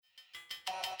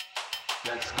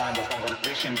That's kind of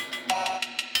conversation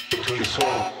between the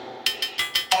soul.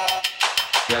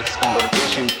 That's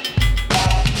conversation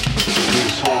between the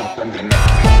soul and the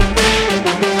mind.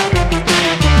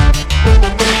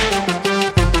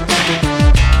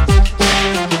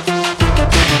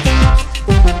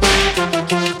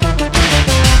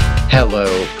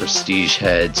 Hello, Prestige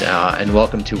heads, and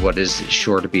welcome to what is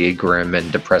sure to be a grim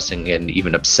and depressing and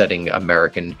even upsetting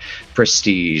American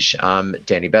Prestige. I'm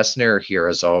Danny Bessner, here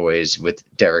as always with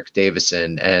Derek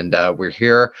Davison, and we're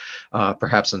here,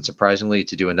 perhaps unsurprisingly,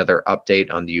 to do another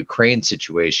update on the Ukraine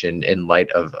situation in light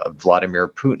of Vladimir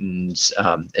Putin's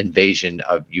invasion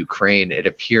of Ukraine. It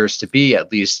appears to be,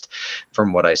 at least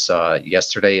from what I saw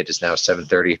yesterday, it is now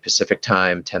 7:30 Pacific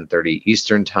time, 10:30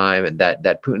 Eastern time, and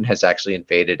that Putin has actually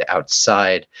invaded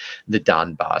outside the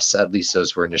Donbass. At least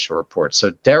those were initial reports.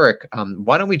 So, Derek,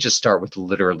 why don't we just start with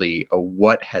literally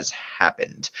what has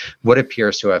happened? What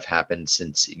appears to have happened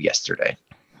since yesterday?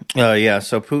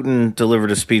 So Putin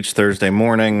delivered a speech Thursday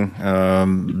morning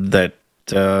that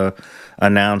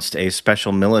announced a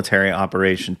special military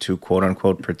operation to, quote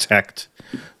unquote, protect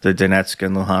the Donetsk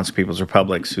and Luhansk People's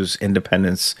Republics, whose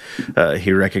independence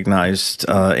he recognized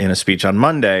in a speech on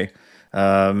Monday.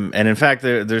 And in fact,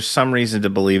 there's some reason to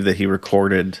believe that he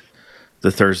recorded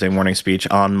the Thursday morning speech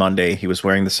on Monday. He was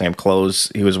wearing the same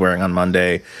clothes he was wearing on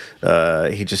Monday.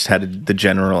 He just had the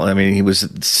general, he was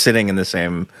sitting in the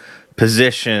same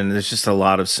position. There's just a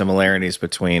lot of similarities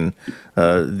between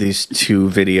these two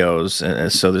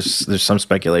videos. So there's some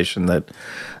speculation that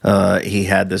he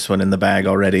had this one in the bag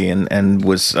already and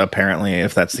was apparently,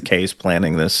 if that's the case,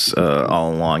 planning this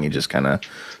all along. He just kind of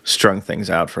strung things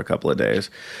out for a couple of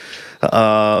days.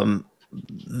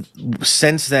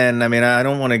 Since then, I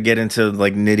don't want to get into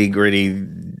like nitty gritty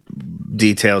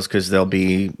details because they'll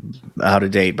be out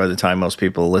of date by the time most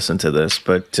people listen to this.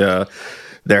 But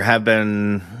there have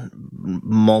been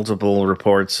multiple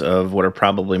reports of what are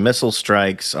probably missile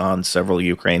strikes on several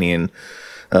Ukrainian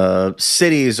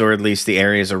cities, or at least the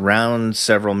areas around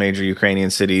several major Ukrainian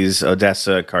cities: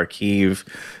 Odessa, Kharkiv,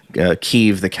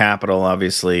 Kyiv, the capital,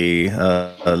 obviously,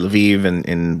 Lviv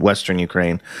in western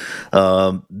Ukraine.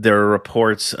 There are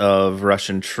reports of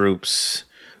Russian troops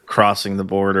crossing the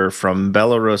border from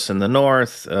Belarus in the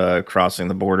north, crossing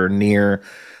the border near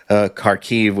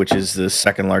Kharkiv, which is the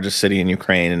second largest city in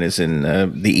Ukraine and is in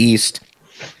the east.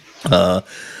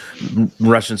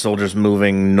 Russian soldiers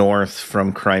moving north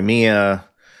from Crimea.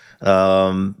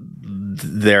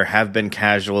 There have been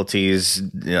casualties.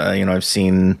 I've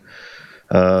seen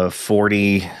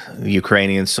 40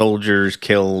 Ukrainian soldiers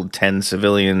killed, 10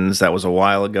 civilians. That was a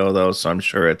while ago, though, so I'm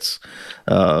sure it's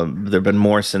there have been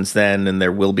more since then, and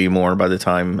there will be more by the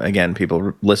time, again,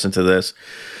 people listen to this.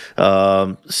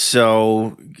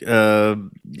 So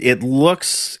it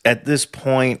looks at this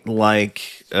point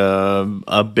like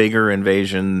a bigger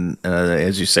invasion,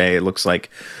 as you say. It looks like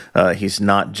he's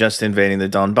not just invading the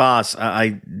Donbass.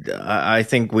 I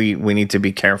think we need to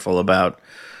be careful about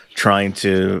trying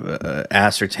to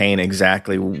ascertain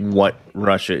exactly what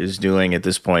Russia is doing at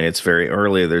this point. It's very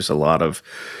early. There's a lot of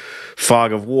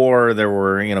fog of war. There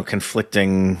were,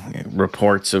 conflicting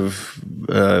reports of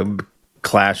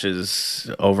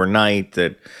clashes overnight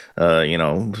that,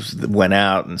 went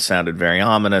out and sounded very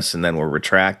ominous and then were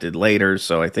retracted later.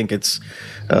 So I think it's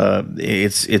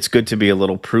good to be a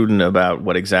little prudent about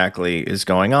what exactly is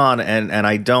going on. And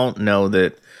I don't know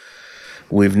that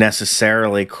we've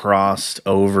necessarily crossed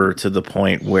over to the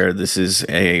point where this is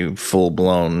a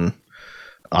full-blown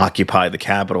occupy the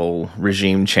capital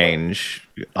regime change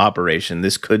operation.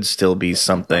 This could still be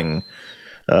something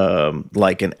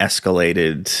like an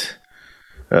escalated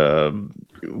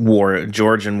war,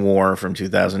 Georgian war from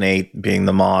 2008 being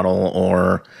the model,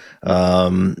 or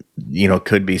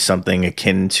could be something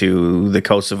akin to the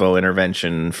Kosovo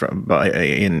intervention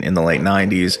in the late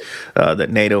 90s that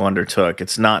NATO undertook.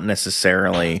 It's not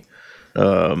necessarily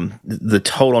the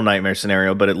total nightmare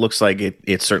scenario, but it looks like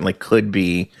it certainly could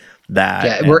be that.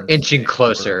 Yeah, we're inching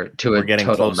closer to we're getting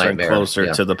total closer nightmare. And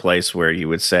closer to the place where you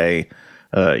would say,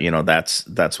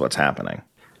 that's what's happening.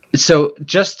 So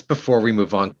just before we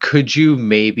move on, could you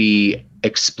maybe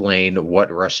explain what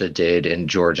Russia did in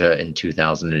Georgia in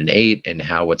 2008 and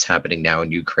how what's happening now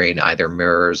in Ukraine either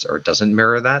mirrors or doesn't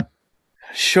mirror that?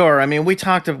 Sure. We've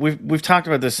talked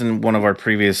about this in one of our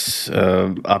previous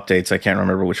updates. I can't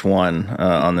remember which one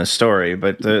on this story,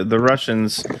 but the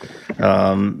Russians,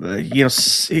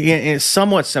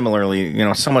 somewhat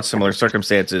similar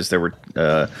circumstances. There were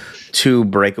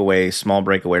two small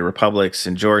breakaway republics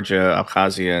in Georgia,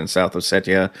 Abkhazia, and South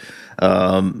Ossetia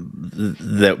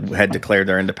that had declared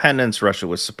their independence. Russia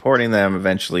was supporting them,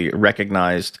 eventually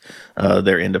recognized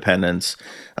their independence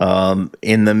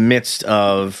in the midst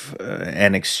of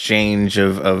an exchange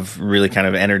of really kind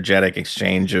of energetic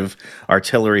exchange of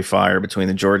artillery fire between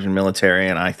the Georgian military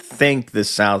and I think the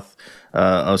South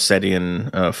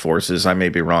Ossetian forces. I may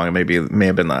be wrong. It may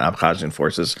have been the Abkhazian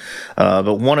forces,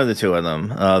 but one of the two of them.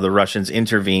 The Russians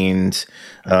intervened.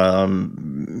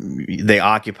 They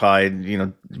occupied,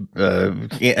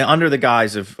 under the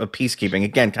guise of peacekeeping.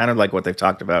 Again, kind of like what they've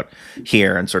talked about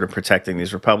here, and sort of protecting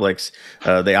these republics.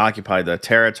 They occupied the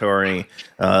territory.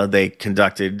 They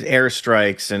conducted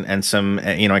airstrikes and some,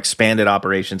 expanded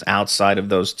operations outside of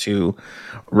those two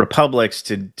republics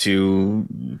to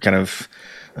kind of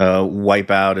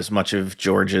wipe out as much of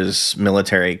Georgia's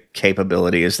military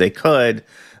capability as they could.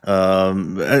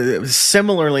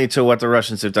 Similarly to what the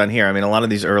Russians have done here. I mean, a lot of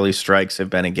these early strikes have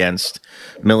been against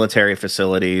military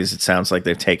facilities. It sounds like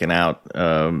they've taken out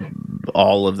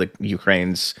all of the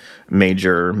Ukraine's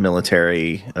major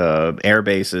military air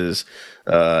bases,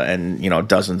 and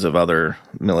dozens of other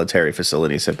military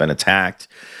facilities have been attacked.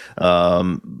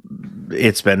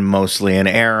 It's been mostly an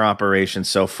air operation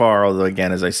so far, although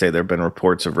again, as I say, there have been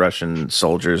reports of Russian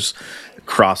soldiers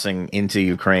crossing into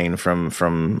Ukraine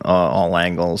from all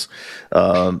angles.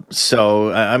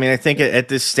 So, I mean, I think at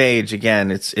this stage,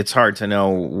 again, it's hard to know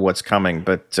what's coming,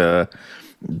 but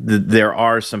there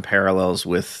are some parallels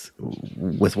with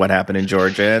what happened in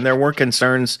Georgia, and there were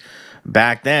concerns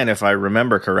back then, if I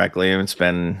remember correctly. It's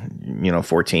been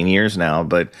 14 years now,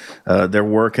 but there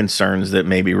were concerns that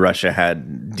maybe Russia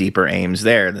had deeper aims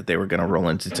there, that they were going to roll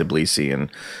into Tbilisi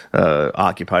and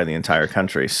occupy the entire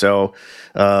country. So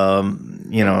all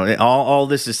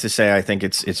this is to say, I think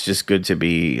it's just good to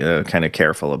be kind of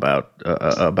careful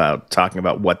about talking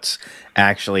about what's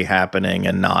actually happening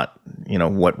and not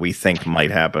what we think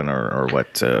might happen or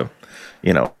what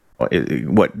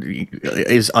what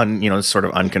is sort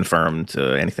of unconfirmed,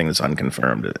 anything that's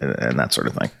unconfirmed, and that sort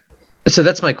of thing. So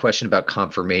that's my question about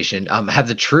confirmation. Have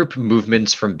the troop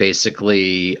movements from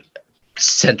basically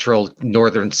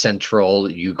northern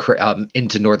central Ukraine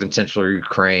into northern central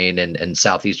Ukraine and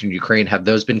southeastern Ukraine, have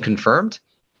those been confirmed?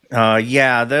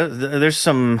 Yeah, there's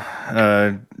some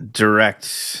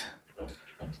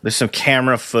There's some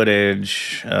camera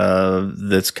footage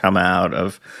that's come out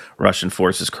of Russian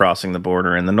forces crossing the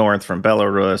border in the north from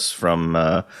Belarus,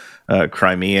 from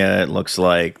Crimea. It looks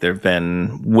like there have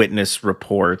been witness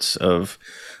reports of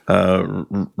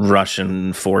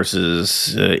Russian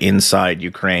forces inside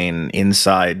Ukraine,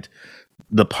 inside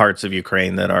the parts of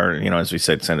Ukraine that are, as we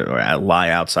said, lie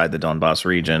outside the Donbass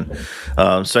region.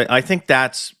 So I think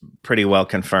that's pretty well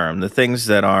confirmed. The things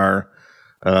that are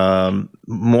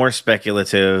more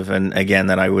speculative, and again,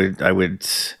 that I would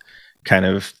kind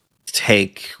of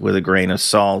take with a grain of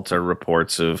salt, are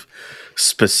reports of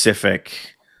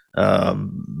specific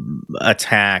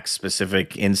attacks,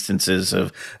 specific instances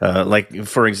of, like,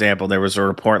 for example, there was a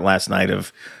report last night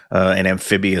of an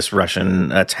amphibious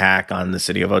Russian attack on the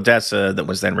city of Odessa that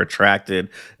was then retracted.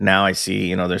 Now I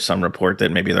see, there's some report that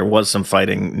maybe there was some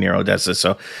fighting near Odessa.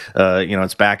 So,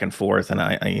 it's back and forth, and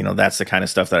I that's the kind of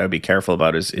stuff that I would be careful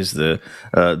about. Is the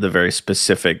very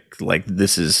specific, like,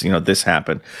 this is, this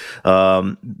happened.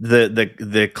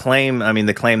 The claim, I mean,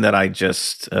 the claim that I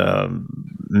just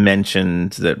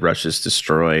mentioned, that Russia's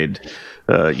destroyed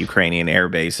Ukrainian air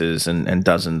bases and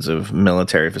dozens of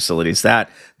military facilities,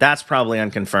 that's probably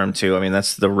unconfirmed too. I mean,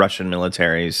 that's the Russian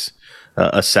military's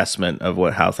assessment of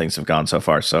how things have gone so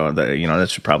far. So that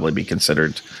should probably be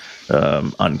considered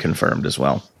unconfirmed as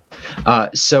well.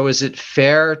 So is it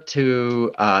fair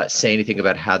to say anything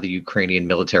about how the Ukrainian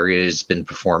military has been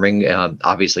performing?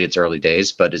 Obviously, it's early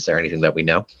days, but is there anything that we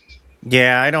know?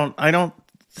 Yeah, I don't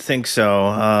think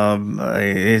so.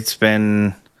 It's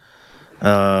been.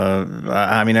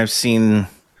 I mean, I've seen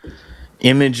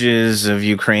images of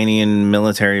Ukrainian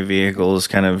military vehicles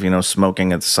kind of,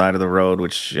 smoking at the side of the road,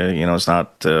 which, is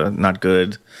not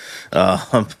good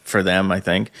for them, I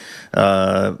think.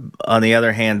 On the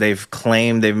other hand, they've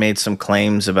made some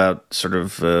claims about sort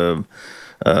of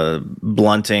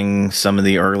blunting some of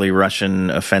the early Russian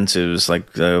offensives,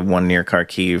 like the one near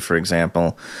Kharkiv, for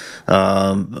example.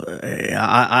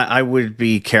 I would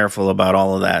be careful about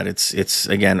all of that. It's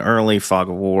again, early, fog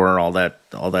of war, all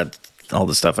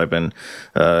the stuff I've been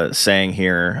saying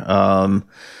here.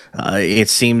 It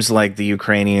seems like the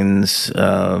Ukrainians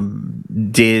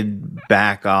did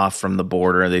back off from the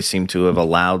border. They seem to have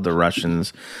allowed the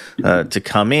Russians to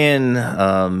come in.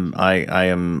 I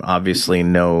am obviously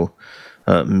no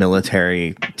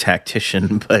military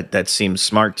tactician, but that seems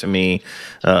smart to me.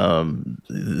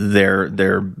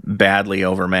 They're badly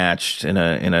overmatched in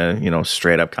a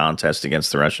straight up contest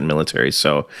against the Russian military.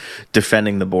 So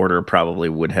defending the border probably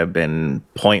would have been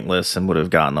pointless and would have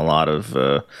gotten a lot of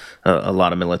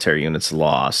military units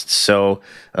lost. So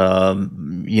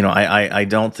I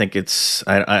don't think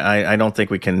I don't think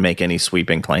we can make any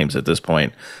sweeping claims at this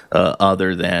point,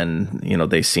 other than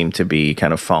they seem to be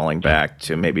kind of falling back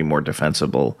to maybe more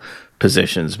defensible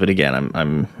positions. But again,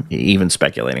 I'm even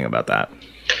speculating about that.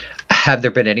 Have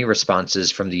there been any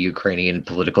responses from the Ukrainian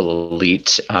political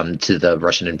elite to the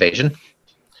Russian invasion?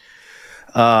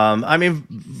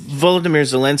 Volodymyr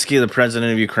Zelensky, the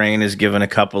president of Ukraine, has given a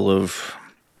couple of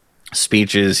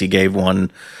speeches. He gave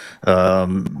one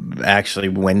actually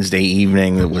Wednesday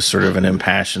evening that was sort of an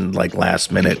impassioned, like,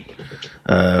 last minute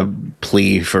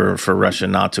plea for Russia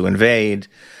not to invade.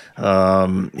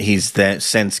 He's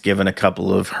since given a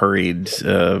couple of hurried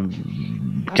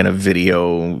kind of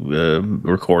video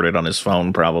recorded on his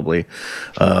phone, probably,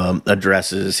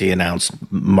 addresses. He announced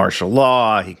martial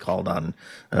law. He called on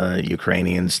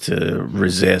Ukrainians to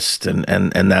resist and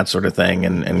that sort of thing,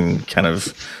 and kind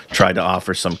of tried to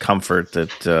offer some comfort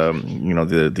that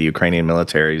the Ukrainian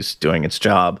military is doing its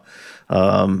job.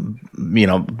 Beyond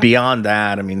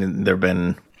that, I mean, there've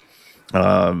been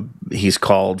he's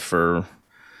called for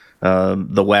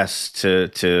the West to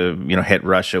hit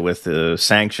Russia with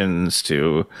sanctions,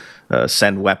 to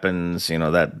send weapons,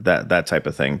 that type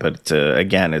of thing. But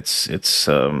again, it's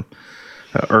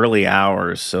early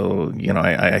hours, so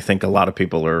I think a lot of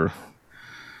people are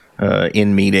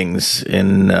in meetings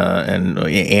and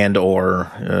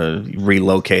or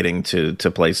relocating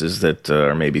to places that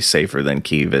are maybe safer than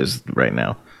Kyiv is right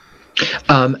now.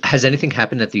 Has anything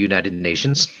happened at the United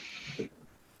Nations?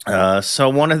 So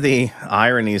one of the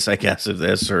ironies, I guess, of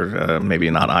this, or maybe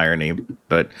not irony,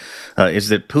 but is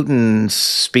that Putin's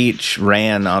speech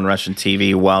ran on Russian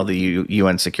TV while the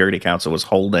UN Security Council was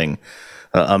holding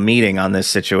a meeting on this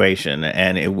situation.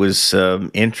 And it was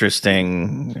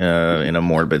interesting in a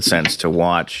morbid sense to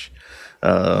watch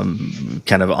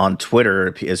kind of on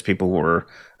Twitter as people were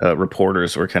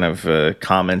reporters were kind of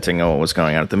commenting on what was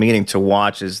going on at the meeting, to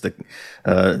watch as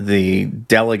the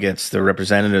delegates, the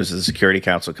representatives of the Security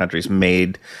Council countries,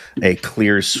 made a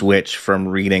clear switch from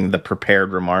reading the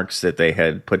prepared remarks that they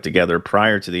had put together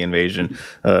prior to the invasion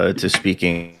to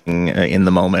speaking in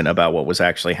the moment about what was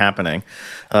actually happening.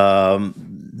 The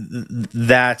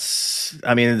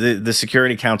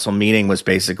Security Council meeting was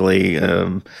basically,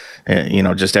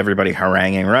 just everybody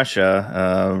haranguing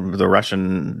Russia, the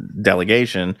Russian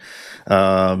delegation.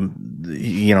 There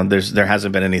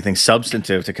hasn't been anything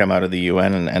substantive to come out of the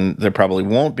UN, and there probably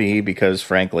won't be, because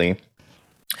frankly,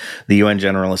 the UN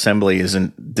General Assembly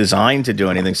isn't designed to do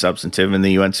anything substantive, and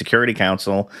the UN Security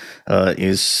Council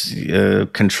is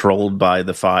controlled by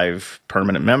the 5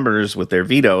 permanent members with their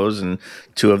vetoes, and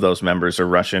 2 of those members are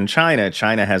Russia and China.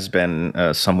 China has been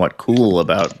somewhat cool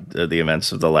about the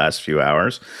events of the last few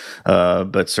hours,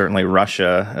 but certainly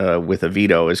Russia, with a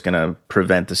veto, is going to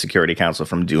prevent the Security Council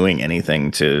from doing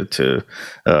anything to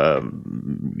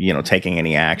taking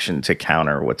any action to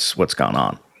counter what's gone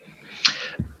on.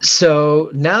 So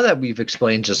now that we've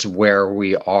explained just where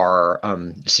we are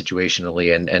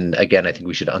situationally, and again, I think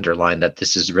we should underline that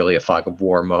this is really a fog of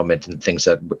war moment, and things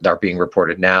that are being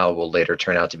reported now will later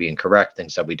turn out to be incorrect.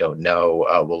 Things that we don't know,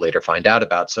 we'll later find out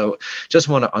about. So just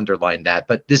want to underline that.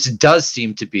 But this does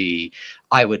seem to be,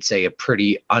 I would say, a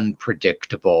pretty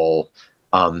unpredictable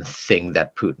thing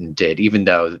that Putin did, even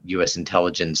though U.S.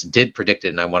 intelligence did predict it,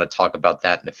 and I want to talk about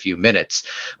that in a few minutes.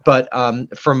 But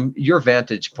from your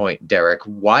vantage point, Derek,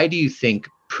 why do you think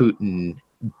Putin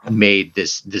made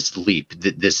this leap,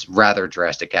 this rather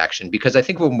drastic action? Because I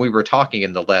think when we were talking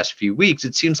in the last few weeks,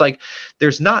 it seems like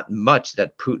there's not much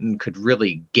that Putin could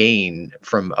really gain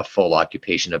from a full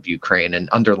occupation of Ukraine, and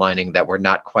underlining that we're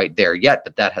not quite there yet,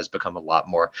 but that has become a lot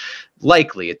more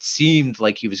likely. It seemed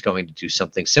like he was going to do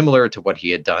something similar to what he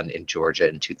had done in Georgia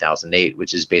in 2008,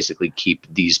 which is basically keep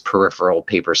these peripheral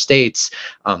paper states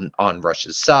on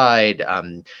Russia's side,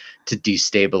 to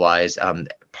destabilize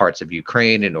parts of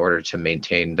Ukraine in order to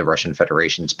maintain the Russian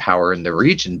Federation's power in the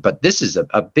region. But this is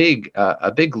a big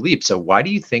leap. So why do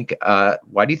you think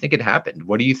it happened?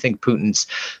 What do you think Putin's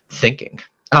thinking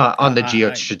on the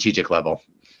geostrategic level?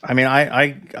 I mean,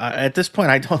 I at this point,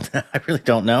 I really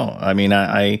don't know. I mean,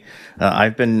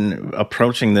 I've been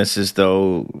approaching this as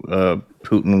though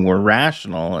Putin were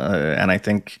rational, and I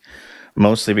think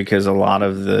mostly because a lot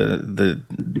of the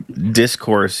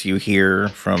discourse you hear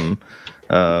from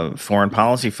foreign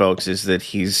policy folks is that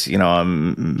he's, a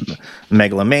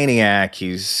megalomaniac.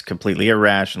 He's completely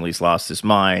irrational. He's lost his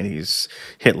mind. He's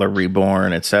Hitler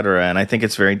reborn, etc. And I think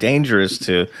it's very dangerous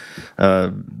to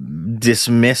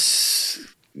dismiss,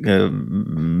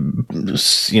 kind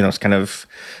of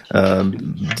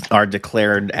our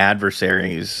declared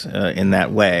adversaries in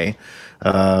that way.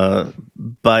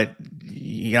 But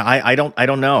I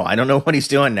don't know. I don't know what he's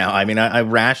doing now. I mean, a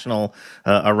rational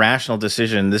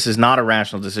decision. This is not a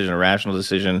rational decision. A rational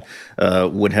decision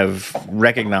would have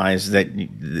recognized that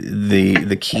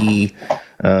the key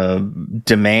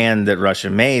demand that Russia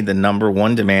made, the number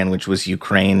one demand, which was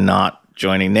Ukraine not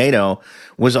joining NATO,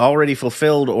 was already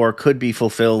fulfilled or could be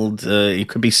fulfilled. It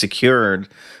could be secured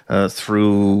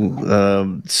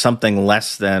through something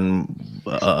less than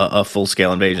a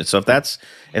full-scale invasion. So if that's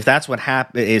what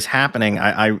is happening,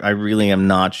 I really am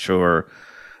not sure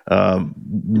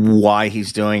why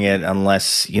he's doing it,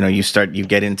 unless you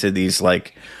get into these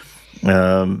like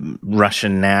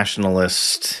Russian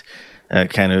nationalist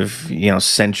kind of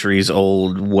centuries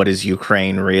old. What is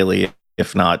Ukraine really?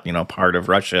 If not, part of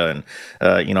Russia, and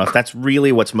if that's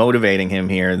really what's motivating him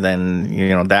here,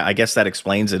 then that, I guess, that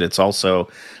explains it. It's also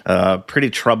pretty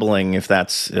troubling if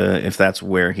that's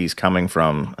where he's coming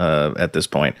from at this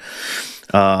point.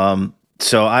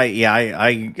 So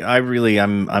I really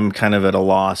I'm kind of at a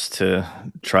loss to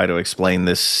try to explain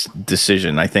this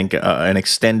decision. I think an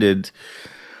extended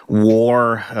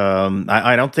war.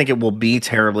 I don't think it will be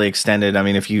terribly extended. I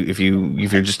mean, if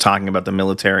you're just talking about the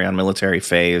military on military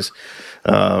phase,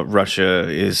 Russia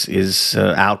is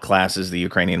outclasses the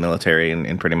Ukrainian military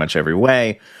in pretty much every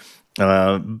way.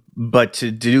 But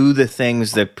to do the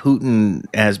things that Putin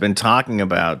has been talking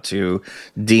about, to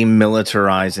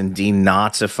demilitarize and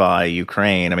denazify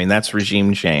Ukraine, I mean, that's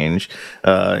regime change.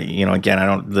 Again,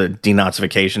 the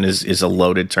denazification is a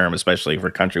loaded term, especially for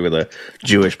a country with a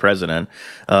Jewish president.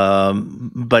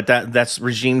 But that's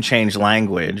regime change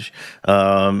language.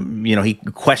 He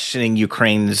questioning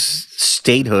Ukraine's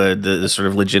statehood, the sort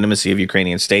of legitimacy of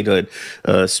Ukrainian statehood,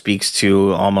 speaks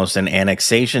to almost an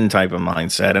annexation type of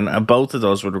mindset. And both of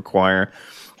those would require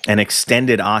an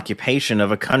extended occupation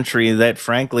of a country that,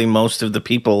 frankly, most of the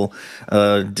people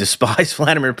despise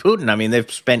Vladimir Putin. I mean,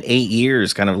 they've spent 8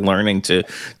 years kind of learning to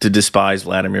despise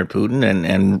Vladimir Putin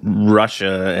and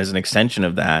Russia as an extension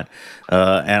of that.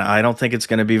 And I don't think it's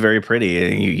going to be very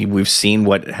pretty. We've seen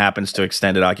what happens to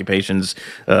extended occupations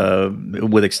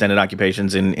with extended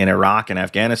occupations in Iraq and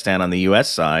Afghanistan on the U.S.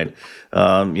 side.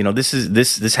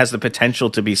 This has the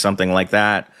potential to be something like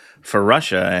that for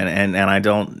Russia, and I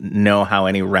don't know how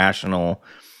any rational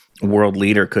world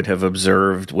leader could have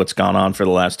observed what's gone on for the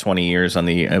last 20 years from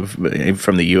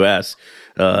the U.S.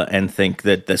 And think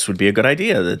that this would be a good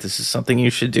idea, that this is something you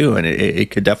should do, and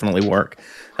it could definitely work.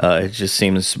 It just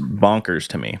seems bonkers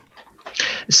to me.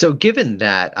 So given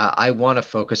that, I want to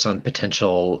focus on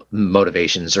potential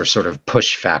motivations, or sort of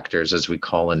push factors, as we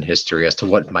call in history, as to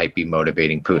what might be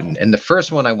motivating Putin. And the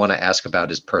first one I want to ask about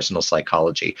is personal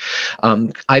psychology.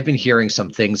 I've been hearing some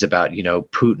things about,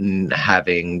 Putin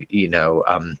having,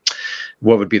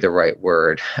 what would be the right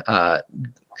word?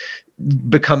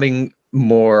 Becoming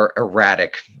more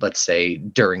erratic, let's say,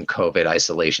 during COVID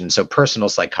isolation. So personal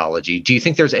psychology. Do you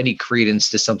think there's any credence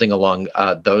to something along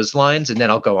those lines? And then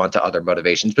I'll go on to other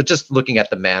motivations. But just looking at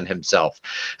the man himself,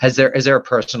 is there a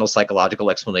personal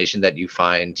psychological explanation that you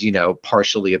find,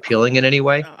 partially appealing in any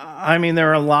way? I mean, there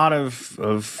are a lot of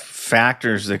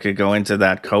factors that could go into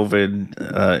that.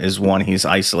 COVID is one. He's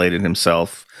isolated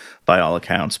himself, by all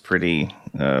accounts, pretty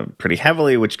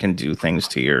heavily, which can do things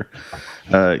to your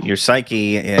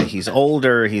psyche. He's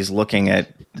older. He's looking at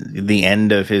the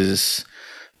end of his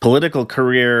political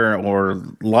career or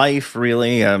life,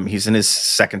 really. He's in his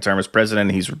second term as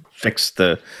president. He's fixed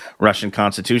the Russian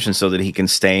constitution so that he can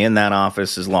stay in that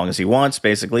office as long as he wants,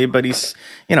 basically. But he's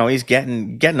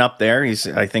getting up there. He's,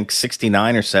 I think,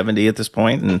 69 or 70 at this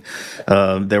point.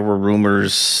 And there were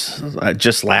rumors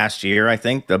just last year, I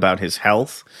think, about his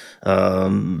health.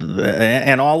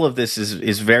 And all of this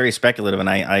is very speculative, and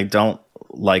I don't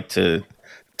like to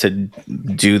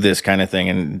do this kind of thing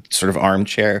and sort of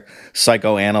armchair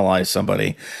psychoanalyze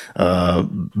somebody.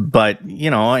 But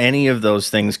any of those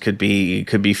things could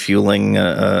be fueling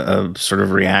a sort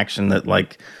of reaction that,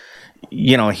 like,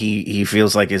 he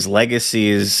feels like his legacy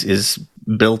is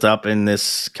built up in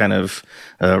this kind of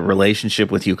relationship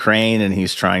with Ukraine, and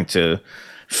he's trying to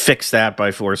fix that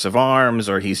by force of arms,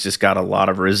 or he's just got a lot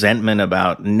of resentment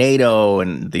about NATO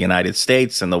and the United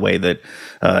States and the way that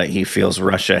he feels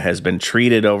Russia has been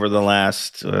treated over the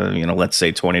last, let's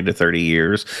say 20 to 30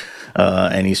 years.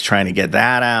 And he's trying to get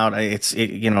that out.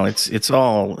 It's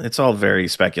all very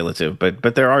speculative,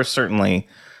 but there are certainly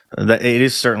it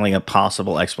is certainly a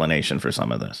possible explanation for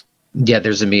some of this. Yeah,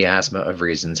 there's a miasma of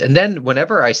reasons. And then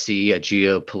whenever I see a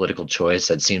geopolitical choice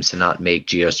that seems to not make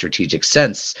geostrategic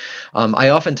sense, I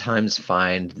oftentimes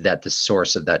find that the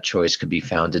source of that choice could be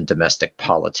found in domestic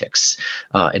politics,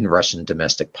 in Russian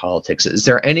domestic politics. Is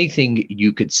there anything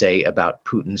you could say about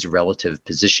Putin's relative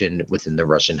position within the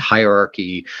Russian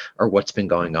hierarchy, or what's been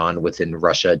going on within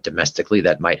Russia domestically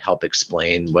that might help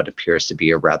explain what appears to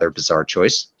be a rather bizarre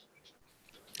choice?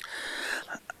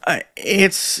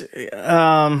 There's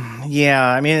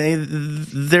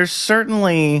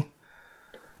certainly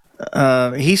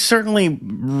he's certainly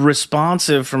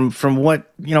responsive from what,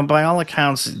 by all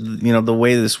accounts, the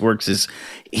way this works is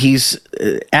he's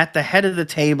at the head of the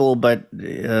table, but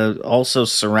also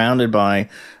surrounded by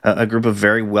a group of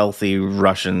very wealthy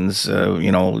Russians,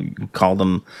 call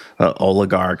them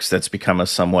oligarchs. That's become a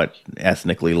somewhat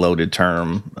ethnically loaded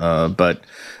term. But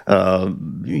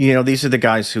these are the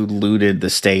guys who looted the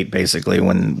state, basically,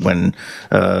 when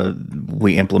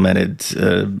we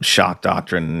implemented shock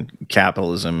doctrine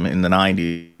capitalism in the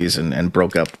 90s and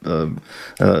broke up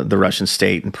the Russian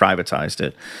state and privatized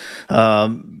it. I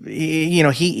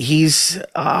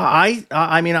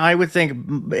would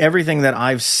think everything that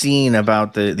I've seen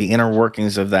about the inner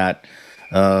workings of that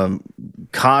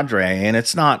cadre, and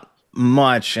it's not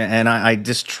much, and I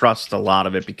distrust a lot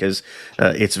of it because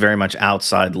it's very much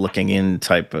outside looking in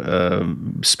type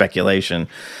speculation.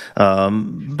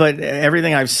 But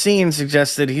everything I've seen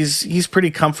suggests that he's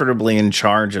pretty comfortably in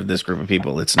charge of this group of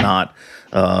people. It's not,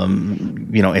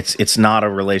 it's not a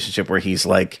relationship where he's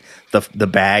like the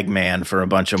bag man for a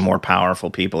bunch of more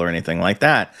powerful people or anything like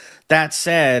that. That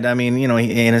said,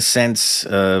 in a sense,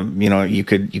 you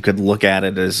could look at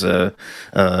it as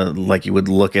like you would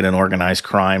look at an organized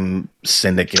crime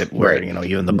syndicate where, right. Even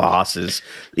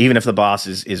if the boss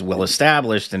is well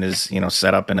established and is,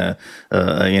 set up in a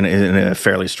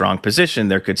fairly strong position,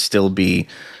 there could still be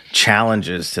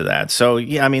challenges to that. So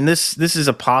yeah, this is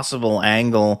a possible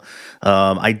angle.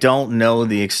 I don't know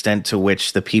the extent to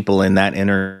which the people in that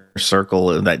inner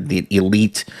circle, that the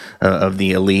elite of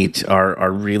the elite,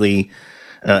 are really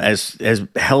as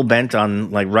hell bent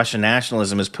on like Russian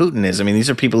nationalism as Putin is. These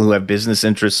are people who have business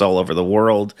interests all over the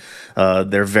world.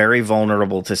 They're very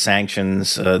vulnerable to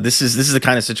sanctions. This is the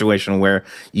kind of situation where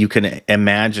you can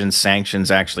imagine sanctions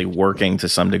actually working to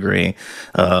some degree.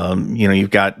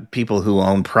 You've got people who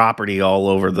own property all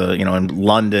over in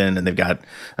London, and they've got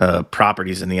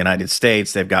properties in the United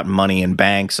States. They've got money in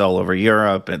banks all over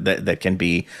Europe that can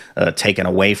be taken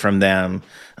away from them.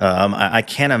 I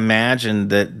can't imagine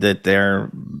that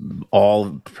they're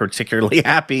all particularly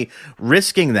happy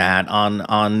risking that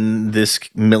on this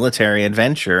military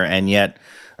adventure, and yet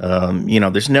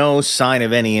there's no sign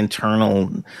of any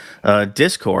internal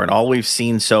discord. All we've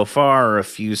seen so far are a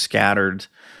few scattered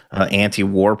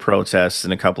anti-war protests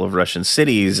in a couple of Russian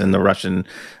cities, and the Russian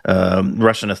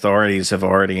authorities have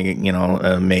already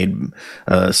made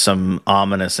some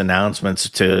ominous announcements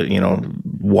to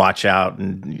watch out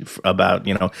and about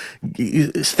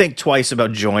think twice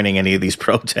about joining any of these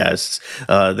protests.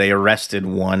 They arrested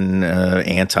one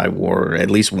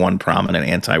at least one prominent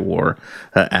anti-war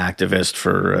activist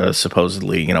for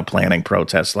supposedly supporting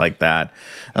protests like that.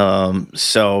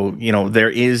 So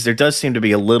there does seem to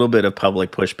be a little bit of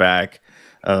public pushback,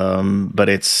 but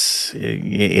it's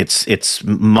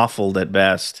muffled at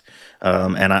best,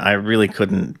 and I really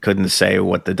couldn't say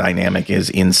what the dynamic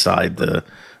is inside the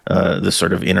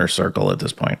sort of inner circle at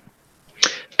this point.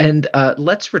 And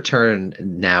let's return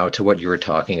now to what you were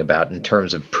talking about in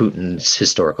terms of Putin's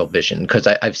historical vision, because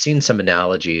I've seen some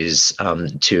analogies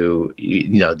to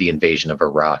the invasion of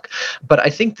Iraq, but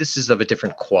I think this is of a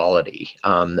different quality.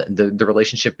 The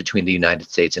relationship between the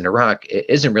United States and Iraq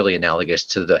isn't really analogous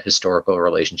to the historical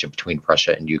relationship between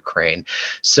Russia and Ukraine.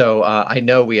 So I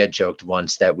know we had joked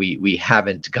once that we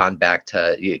haven't gone back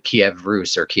to Kiev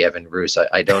Rus or Kievan Rus.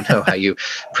 I don't know how you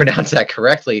pronounce that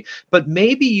correctly, but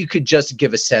maybe you could just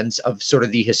give a sense of sort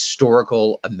of the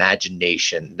historical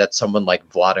imagination that someone like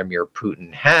Vladimir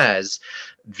Putin has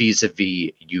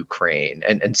vis-a-vis Ukraine.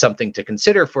 And something to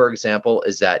consider, for example,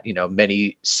 is that,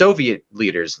 many Soviet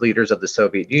leaders of the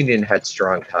Soviet Union had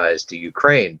strong ties to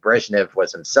Ukraine. Brezhnev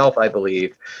was himself, I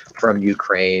believe, from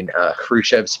Ukraine.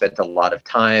 Khrushchev spent a lot of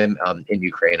time in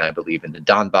Ukraine, I believe, in the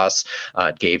Donbass,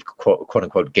 gave, quote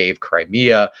unquote, gave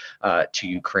Crimea to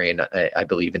Ukraine, I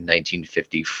believe, in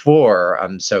 1954.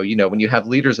 So, when you have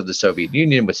leaders of the Soviet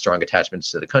Union with strong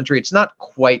attachments to the country, it's not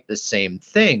quite the same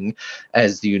thing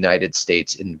as the United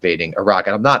States invading Iraq.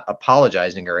 And I'm not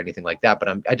apologizing or anything like that, but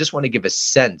I just want to give a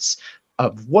sense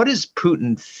of what does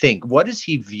Putin think? What does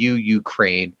he view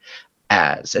Ukraine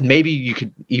as? And maybe you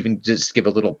could even just give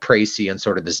a little précis on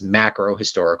sort of this macro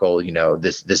historical,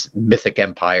 this mythic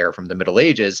empire from the Middle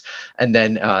Ages, and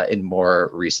then in more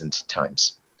recent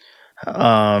times. If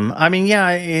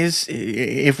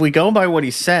we go by what he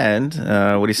said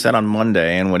on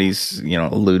Monday and what he's,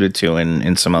 alluded to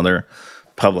in some other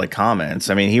public comments,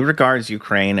 he regards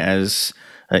Ukraine as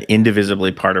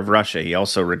indivisibly part of Russia. He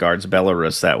also regards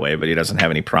Belarus that way, but he doesn't have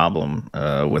any problem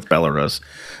with Belarus.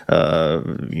 The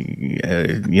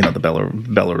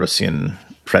Belarusian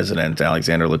president,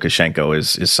 Alexander Lukashenko,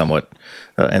 is somewhat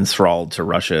enthralled to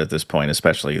Russia at this point,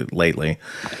 especially lately.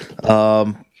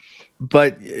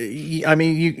 But this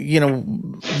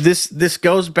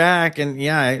goes back, and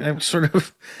I sort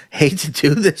of hate to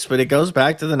do this, but it goes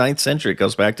back to the 9th century. It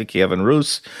goes back to Kievan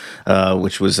Rus,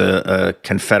 which was a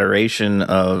confederation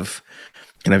of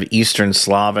kind of Eastern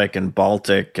Slavic and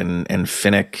Baltic and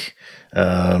Finnic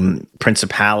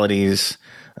principalities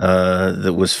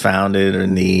that was founded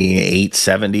in the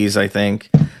 870s, I think,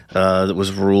 that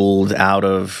was ruled out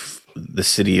of the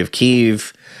city of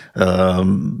Kiev.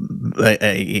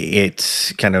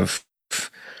 It kind of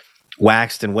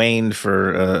waxed and waned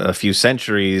for a few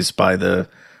centuries. By the,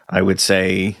 I would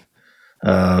say,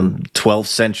 12th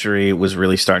century, it was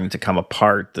really starting to come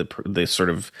apart. The sort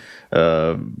of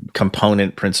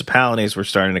component principalities were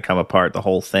starting to come apart. The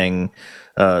whole thing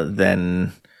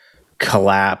then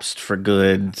collapsed for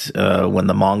good when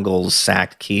the Mongols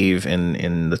sacked Kiev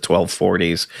in the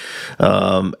 1240s.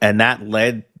 And that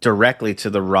led directly to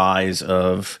the rise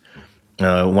of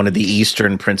one of the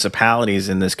eastern principalities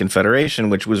in this confederation,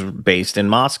 which was based in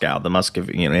Moscow, the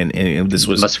Muscovy, and this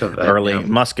was early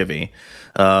Muscovy.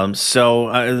 For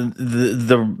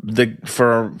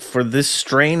this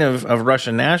strain of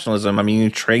Russian nationalism,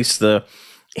 you trace the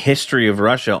history of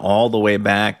Russia all the way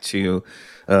back to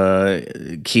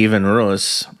Kievan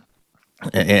Rus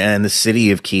and the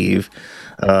city of Kiev.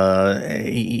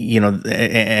 You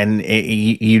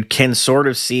can sort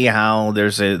of see how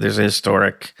there's a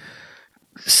historic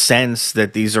sense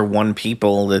that these are one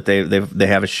people, that they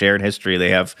have a shared history,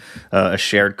 they have a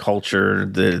shared culture.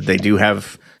 They do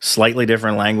have slightly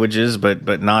different languages,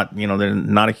 but not, they're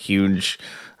not a huge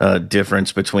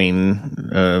difference between.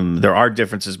 There are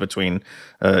differences between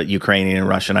Ukrainian and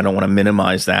Russian. I don't want to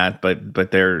minimize that,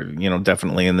 but they're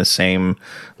definitely in the same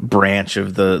branch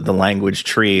of the language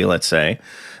tree, let's say.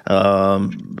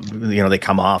 They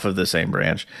come off of the same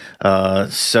branch.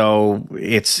 So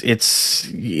it's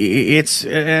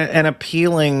an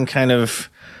appealing kind of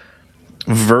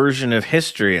version of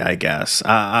history, I guess.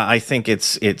 I think it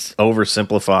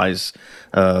oversimplifies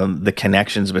the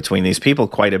connections between these people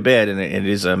quite a bit, and it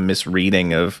is a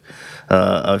misreading of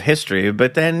history.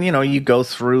 But then you go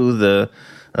through the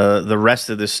rest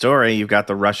of the story. You've got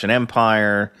the Russian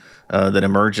Empire that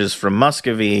emerges from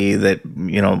Muscovy, that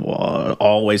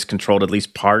always controlled at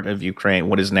least part of Ukraine,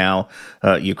 what is now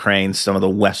Ukraine. Some of the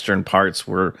western parts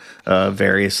were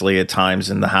variously at times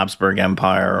in the Habsburg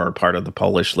Empire or part of the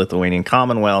Polish-Lithuanian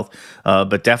Commonwealth,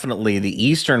 but definitely the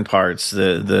eastern parts,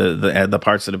 the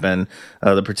parts that have been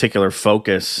the particular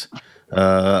focus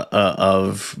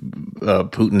of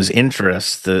Putin's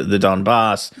interests, the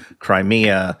Donbass,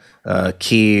 Crimea,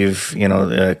 Kiev,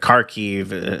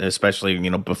 Kharkiv, especially,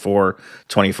 before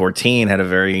 2014, had a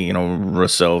very,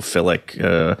 Russophilic,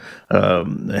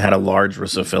 had a large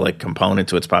Russophilic component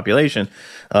to its population.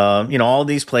 All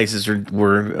these places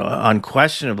were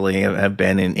unquestionably have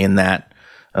been in that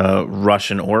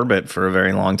Russian orbit for a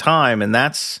very long time. And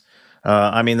that's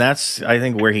I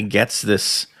think, where he gets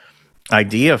this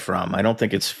idea from. I don't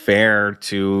think it's fair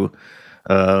to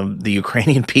the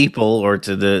Ukrainian people or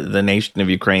to the nation of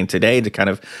Ukraine today to kind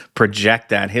of project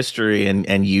that history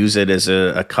and use it as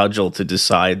a cudgel to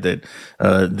decide that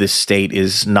this state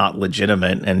is not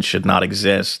legitimate and should not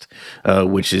exist,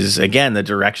 which is, again, the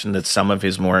direction that some of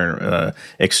his more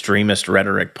extremist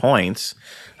rhetoric points.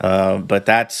 But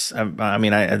that's,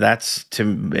 that's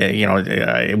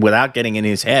without getting in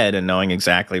his head and knowing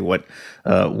exactly what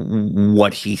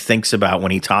he thinks about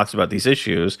when he talks about these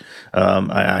issues.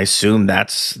 I assume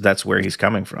that's where he's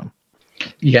coming from.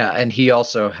 Yeah, and he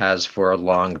also has for a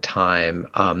long time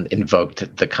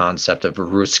invoked the concept of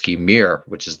Ruski Mir,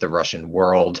 which is the Russian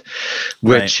world,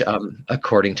 which, Right.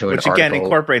 according to an Which again article,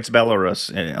 incorporates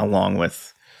Belarus along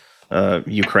with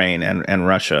Ukraine and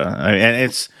Russia. I mean, and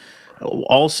it's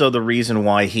also the reason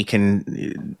why he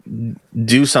can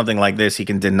do something like this. He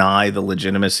can deny the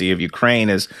legitimacy of Ukraine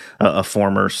as a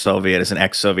former Soviet, as an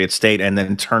ex-Soviet state, and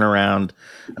then turn around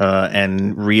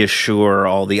and reassure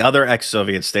all the other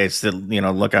ex-Soviet states that,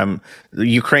 look,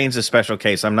 Ukraine's a special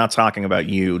case. I'm not talking about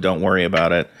you. Don't worry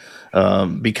about it.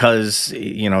 Because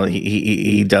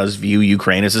he does view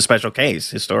Ukraine as a special case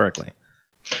historically.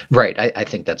 Right, I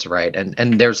think that's right,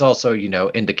 and there's also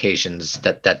indications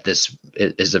that this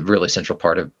is a really central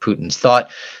part of Putin's thought.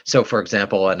 So, for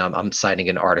example, and I'm citing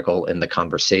an article in The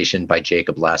Conversation by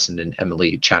Jacob Lasson and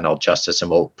Emily Channel Justice, and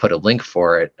we'll put a link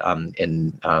for it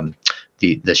in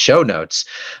the show notes.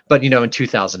 But in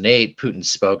 2008,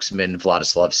 Putin's spokesman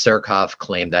Vladislav Surkov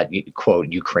claimed that,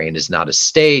 quote, Ukraine is not a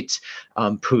state.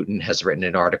 Putin has written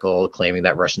an article claiming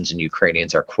that Russians and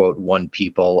Ukrainians are, quote, one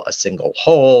people, a single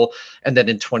whole. And then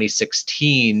in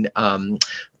 2016,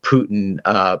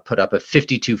 Putin put up a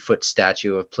 52-foot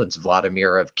statue of Prince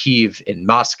Vladimir of Kiev in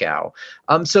Moscow.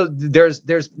 So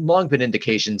there's long been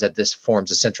indications that this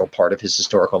forms a central part of his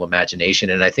historical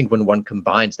imagination. And I think when one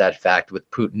combines that fact with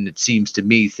Putin, it seems to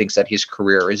me thinks that his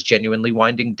career is genuinely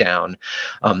winding down,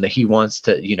 that he wants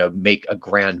to, make a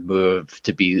grand move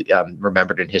to be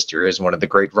remembered in history as one of the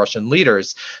great Russian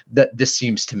leaders, that this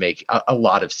seems to make a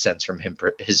lot of sense from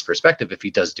his perspective if he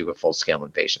does do a full-scale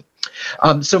invasion.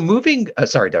 So moving,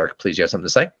 sorry, Derek, please, you have something to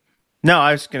say? No,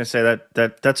 I was going to say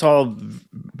that's all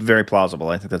very plausible.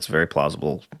 I think that's a very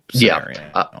plausible scenario.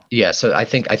 Yeah. So I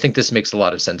think this makes a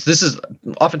lot of sense. This is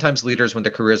oftentimes leaders, when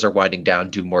their careers are winding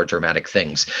down, do more dramatic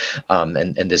things,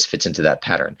 and this fits into that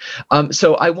pattern.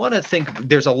 So I want to think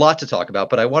there's a lot to talk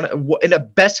about, but I want to, in a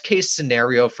best case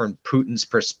scenario from Putin's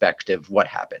perspective, what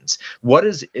happens? What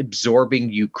is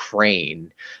absorbing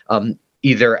Ukraine?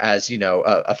 Either as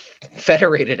a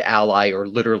federated ally or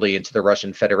literally into the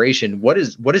Russian Federation, what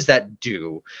does that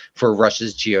do for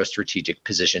Russia's geostrategic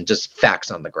position? Just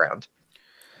facts on the ground.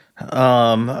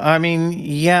 I mean,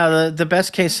 yeah, the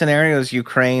best case scenario is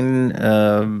Ukraine.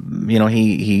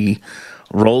 He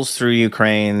rolls through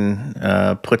Ukraine,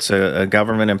 puts a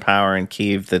government in power in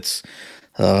Kyiv that's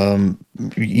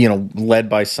led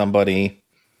by somebody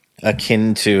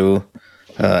akin to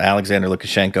Alexander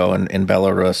Lukashenko in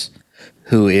Belarus,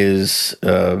 who is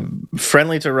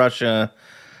friendly to Russia,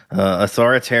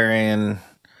 authoritarian.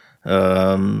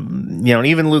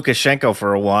 Even Lukashenko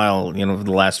for a while,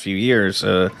 the last few years,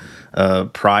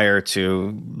 prior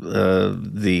to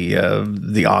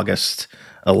the August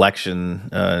election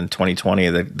in 2020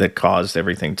 that caused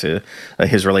everything to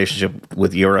his relationship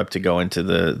with Europe to go into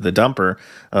the dumper.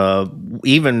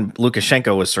 Even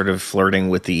Lukashenko was sort of flirting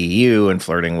with the EU and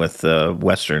flirting with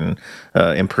Western,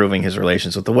 improving his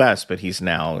relations with the West. But he's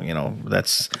now,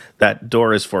 that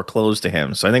door is foreclosed to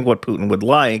him. So I think what Putin would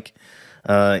like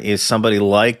is somebody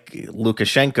like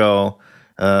Lukashenko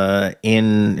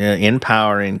in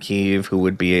power in Kyiv, who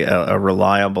would be a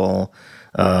reliable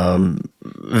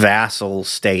vassal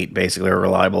state, basically a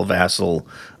reliable vassal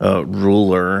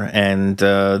ruler, and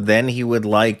then he would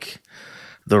like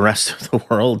the rest of the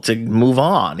world to move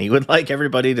on. He would like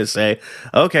everybody to say,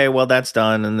 okay, well, that's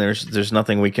done, and there's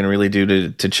nothing we can really do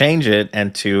to change it,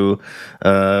 and to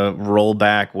roll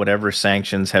back whatever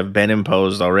sanctions have been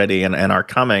imposed already and are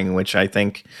coming, which I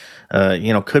think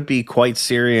could be quite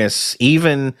serious,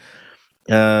 even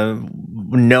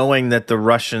knowing that the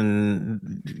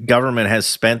Russian government has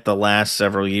spent the last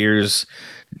several years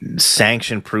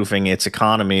sanction-proofing its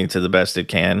economy to the best it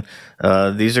can.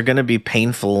 These are going to be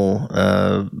painful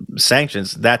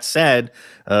sanctions. That said,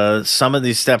 some of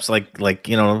these steps, like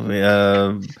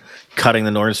cutting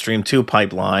the Nord Stream 2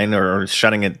 pipeline or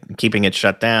keeping it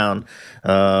shut down,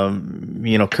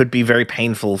 could be very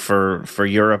painful for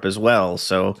Europe as well.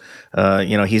 So,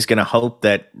 he's going to hope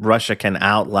that Russia can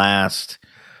outlast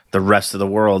the rest of the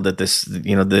world, that this,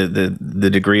 the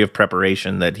degree of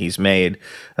preparation that he's made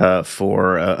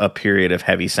for a period of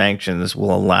heavy sanctions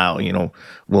will allow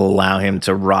him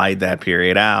to ride that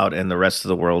period out, and the rest of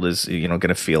the world is going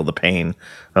to feel the pain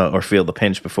or feel the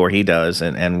pinch before he does,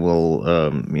 and will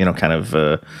kind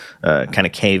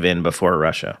of cave in before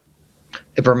Russia.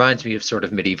 It reminds me of sort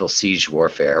of medieval siege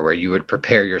warfare, where you would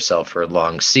prepare yourself for a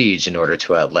long siege in order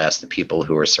to outlast the people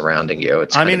who are surrounding you.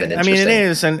 It's it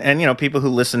is, and people who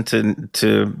listened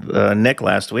to Nick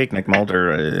last week, Nick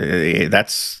Mulder,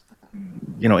 that's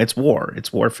it's war,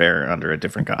 it's warfare under a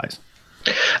different guise.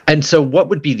 And so, what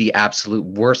would be the absolute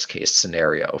worst case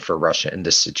scenario for Russia in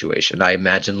this situation? I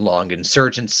imagine long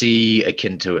insurgency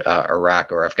akin to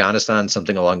Iraq or Afghanistan,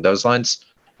 something along those lines.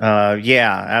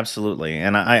 Yeah, absolutely.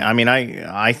 And I mean,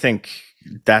 I think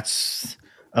that's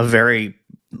a very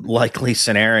likely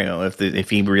scenario if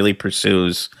he really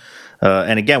pursues.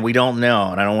 And again, we don't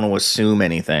know, and I don't want to assume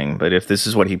anything. But if this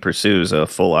is what he pursues, a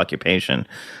full occupation,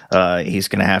 he's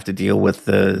going to have to deal with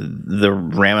the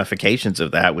ramifications of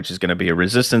that, which is going to be a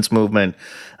resistance movement.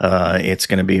 It's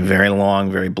going to be very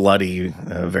long, very bloody,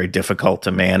 very difficult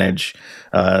to manage.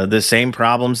 The same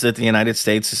problems that the United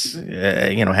States,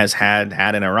 has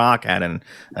had in Iraq, had in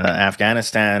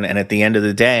Afghanistan, and at the end of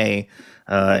the day,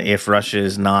 if Russia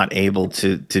is not able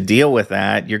to deal with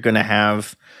that, you're going to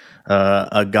have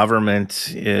a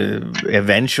government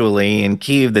eventually in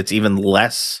Kyiv that's even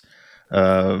less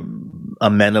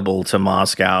amenable to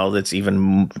Moscow, that's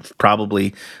even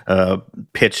probably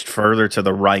pitched further to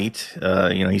the right.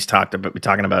 He's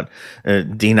talking about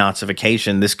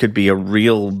denazification. This could be a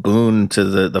real boon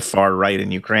to the far right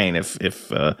in Ukraine because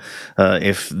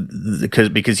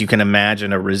you can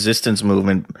imagine a resistance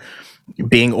movement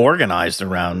being organized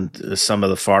around some of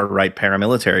the far right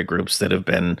paramilitary groups that have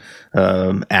been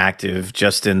active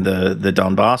just in the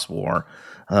Donbass war.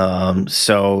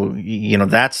 So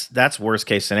that's worst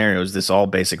case scenarios. This all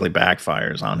basically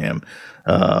backfires on him,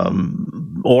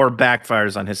 or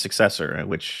backfires on his successor,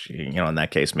 which in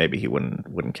that case maybe he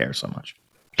wouldn't care so much.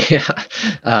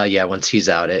 Yeah. Once he's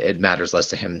out, it matters less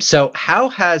to him. So how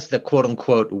has the quote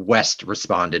unquote West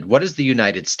responded? What has the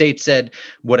United States said?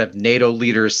 What have NATO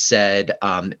leaders said?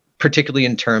 Particularly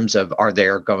in terms of, are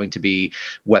there going to be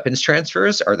weapons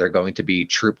transfers? Are there going to be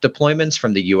troop deployments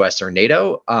from the US or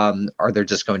NATO? Are there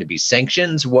just going to be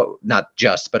sanctions? Not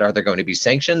just, but are there going to be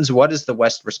sanctions? What has the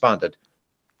West responded?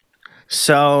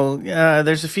 So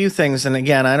there's a few things. And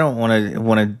again, I don't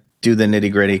want to do the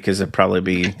nitty gritty because it'd probably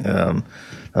be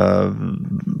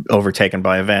overtaken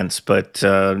by events. But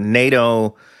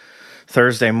NATO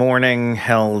Thursday morning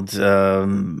held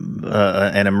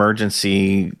an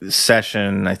emergency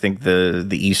session. I think the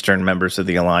Eastern members of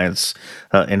the alliance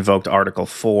invoked Article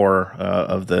 4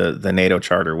 of the NATO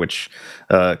Charter, which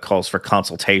calls for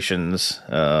consultations.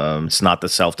 It's not the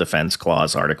self-defense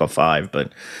clause, Article 5,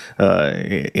 but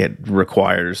it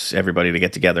requires everybody to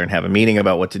get together and have a meeting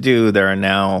about what to do. There are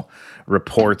now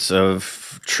reports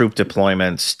of troop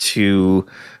deployments to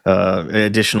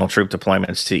additional troop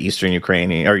deployments to Eastern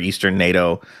Ukraine or Eastern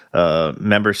NATO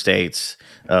member states,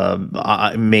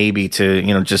 maybe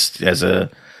to just as a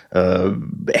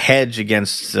hedge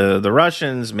against the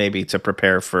Russians, maybe to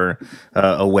prepare for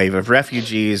a wave of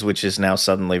refugees, which is now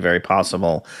suddenly very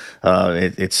possible.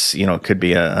 It could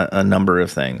be a number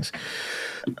of things.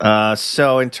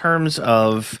 So in terms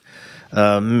of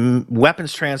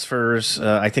weapons transfers,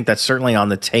 I think that's certainly on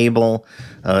the table.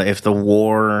 If the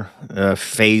war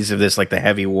phase of this, like the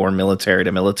heavy war military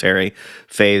to military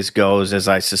phase goes as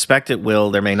I suspect it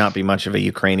will, there may not be much of a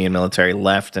Ukrainian military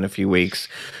left in a few weeks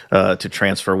to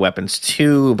transfer weapons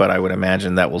to, but I would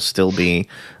imagine that will still be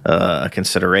a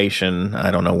consideration. I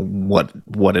don't know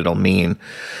what it'll mean.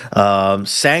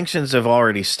 Sanctions have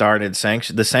already started.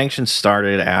 The sanctions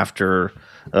started after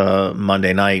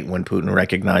Monday night when Putin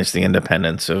recognized the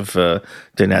independence of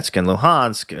Donetsk and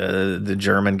Luhansk. The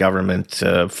German government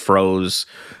froze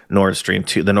Nord Stream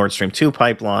 2, the Nord Stream 2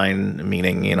 pipeline,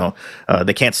 meaning,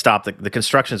 they can't stop the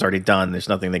construction's already done. There's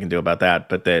nothing they can do about that,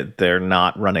 but they're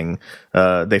not running.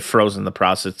 They've frozen the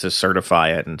process to certify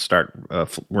it and start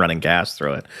running gas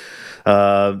through it.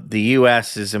 The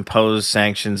U.S. has imposed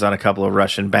sanctions on a couple of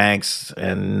Russian banks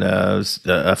and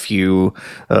a few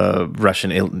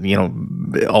Russian,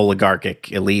 oligarchic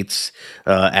elites,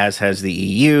 as has the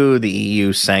EU. The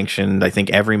EU sanctioned, I think,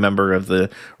 every member of the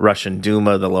Russian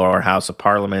Duma, the lower house of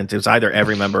parliament. It was either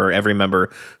every member or every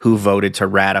member who voted to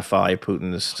ratify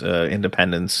Putin's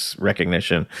independence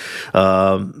recognition.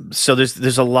 So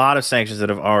there's a lot of sanctions that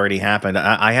have already happened.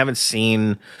 I haven't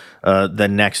seen the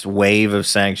next wave of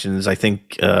sanctions. I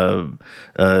think Biden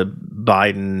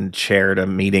chaired a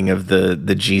meeting of the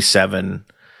G7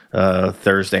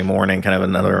 Thursday morning, kind of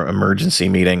another emergency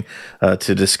meeting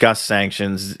to discuss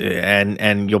sanctions,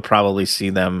 and you'll probably see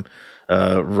them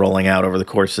rolling out over the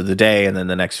course of the day and then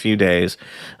the next few days.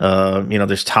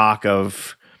 There's talk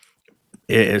of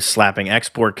slapping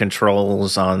export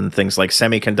controls on things like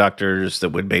semiconductors that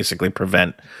would basically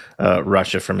prevent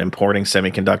Russia from importing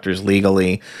semiconductors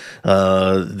legally.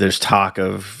 There's talk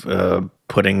of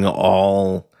putting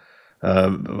all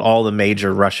all the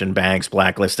major Russian banks,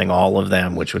 blacklisting all of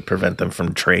them, which would prevent them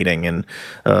from trading in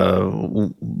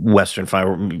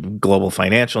global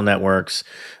financial networks.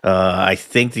 I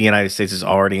think the United States has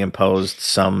already imposed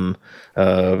some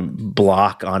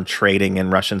block on trading in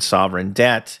Russian sovereign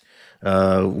debt,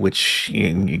 which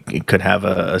could have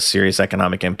a serious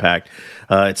economic impact.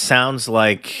 It sounds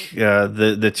like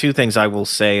the two things I will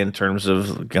say in terms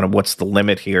of kind of what's the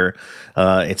limit here.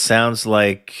 It sounds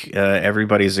like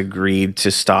everybody's agreed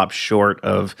to stop short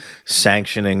of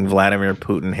sanctioning Vladimir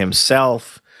Putin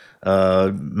himself.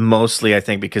 Mostly, I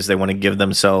think, because they want to give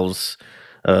themselves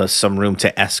some room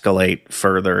to escalate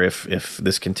further if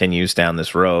this continues down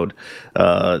this road.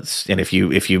 And if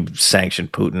you sanction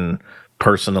Putin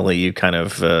personally, you kind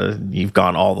of you've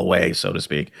gone all the way, so to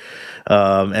speak.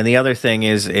 And the other thing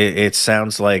is, it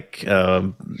sounds like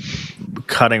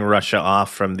cutting Russia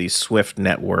off from the SWIFT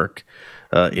network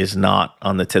is not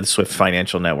on the SWIFT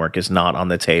financial network is not on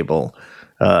the table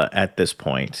at this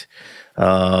point.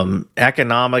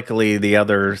 Economically, the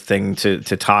other thing to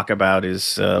talk about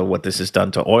is what this has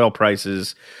done to oil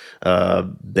prices.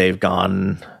 They've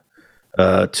gone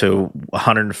to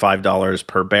 $105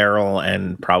 per barrel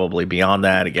and probably beyond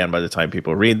that. Again, by the time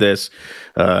people read this,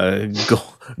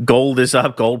 gold is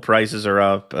up, gold prices are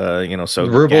up. So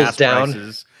ruble's gas down.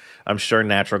 Prices, I'm sure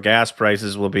natural gas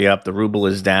prices will be up. The ruble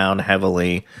is down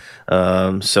heavily.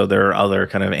 So there are other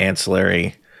kind of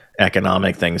ancillary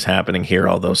economic things happening here,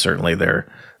 although certainly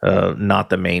they're not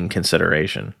the main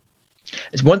consideration.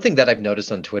 It's one thing that I've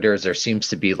noticed on Twitter is there seems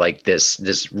to be like this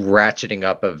ratcheting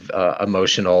up of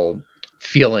emotional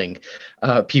feeling.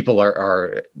 People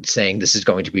are saying this is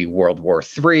going to be World War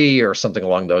III or something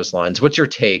along those lines. What's your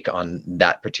take on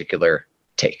that particular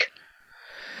take?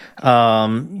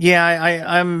 I'm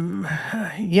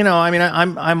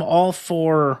all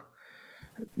for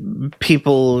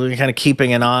people kind of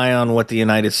keeping an eye on what the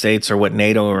United States or what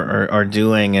NATO are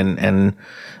doing and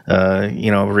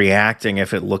reacting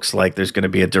if it looks like there's going to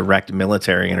be a direct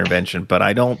military intervention. But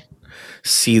I don't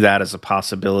see that as a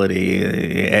possibility.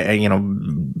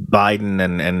 Biden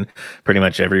and pretty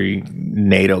much every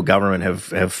NATO government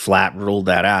have flat ruled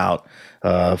that out,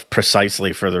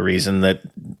 precisely for the reason that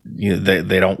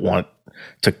they don't want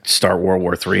to start World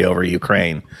War III over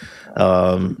Ukraine.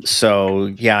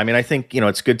 I think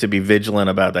it's good to be vigilant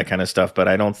about that kind of stuff, but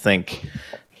I don't think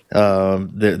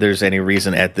there's any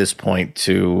reason at this point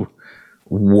to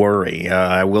worry.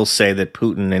 I will say that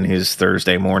Putin in his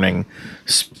Thursday morning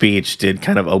speech did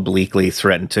kind of obliquely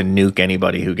threaten to nuke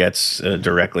anybody who gets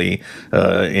directly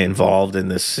involved in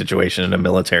this situation in a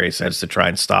military sense to try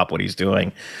and stop what he's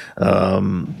doing.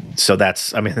 So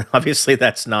obviously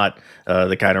that's not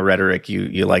the kind of rhetoric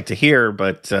you like to hear,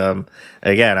 but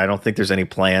again, I don't think there's any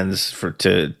plans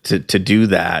to do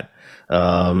that.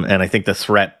 And I think the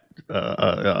threat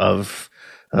of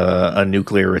a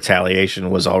nuclear retaliation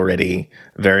was already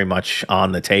very much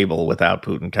on the table without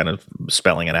Putin kind of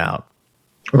spelling it out.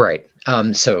 Right.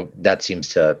 So that seems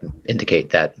to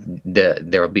indicate that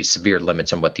there will be severe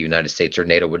limits on what the United States or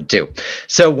NATO would do.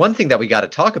 So one thing that we got to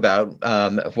talk about,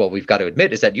 we've got to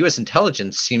admit, is that U.S.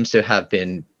 intelligence seems to have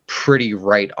been pretty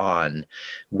right on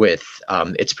with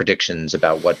its predictions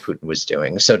about what Putin was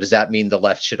doing. So does that mean the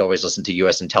left should always listen to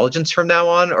U.S. intelligence from now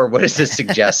on, or what does this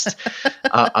suggest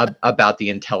about the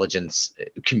intelligence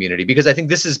community? Because I think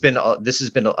this has been a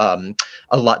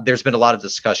lot. There's been a lot of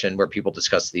discussion where people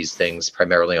discuss these things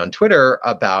primarily on Twitter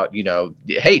about,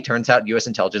 hey, turns out U.S.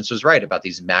 intelligence was right about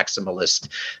these maximalist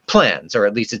plans, or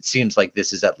at least it seems like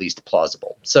this is at least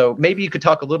plausible. So maybe you could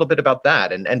talk a little bit about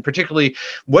that, and particularly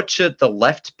what should the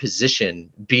left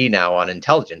position be now on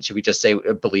intelligence? Should we just say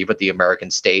believe what the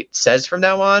American state says from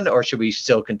now on, or should we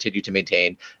still continue to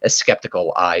maintain a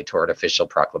skeptical eye toward official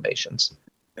proclamations?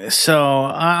 So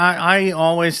I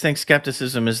always think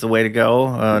skepticism is the way to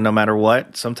go, no matter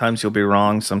what. Sometimes you'll be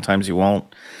wrong, sometimes you won't.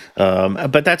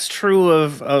 But that's true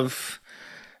of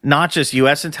not just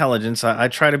U.S. intelligence. I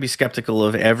try to be skeptical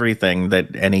of everything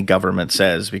that any government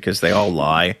says because they all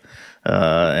lie.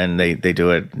 And they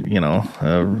do it,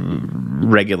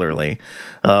 regularly.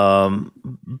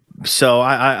 So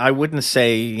I wouldn't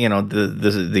say,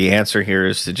 the answer here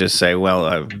is to just say,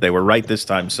 well, they were right this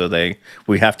time, so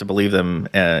we have to believe them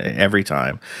every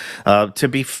time. To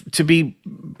be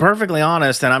perfectly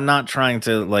honest, and I'm not trying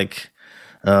to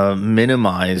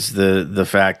minimize the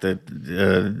fact that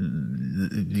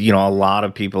a lot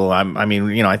of people,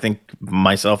 I think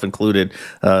myself included,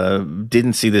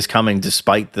 didn't see this coming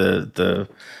despite the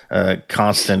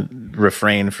constant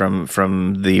refrain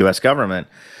from the U.S. government.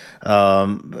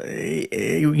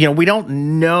 We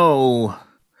don't know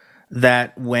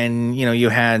that when you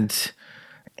had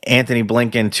Anthony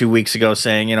Blinken 2 weeks ago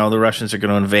saying, the Russians are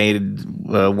going to invade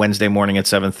Wednesday morning at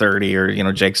 7:30,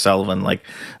 or Jake Sullivan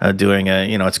doing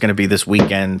it's going to be this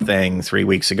weekend thing 3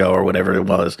 weeks ago or whatever it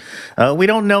was. We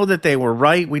don't know that they were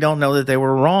right. We don't know that they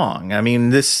were wrong. I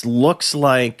mean, this looks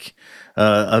like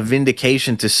a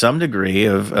vindication to some degree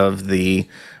of the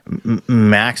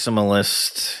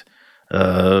maximalist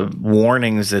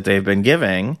warnings that they've been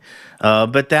giving,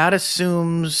 but that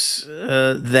assumes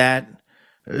that.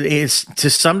 To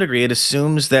some degree, it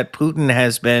assumes that Putin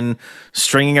has been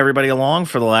stringing everybody along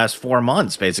for the last 4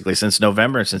 months, basically since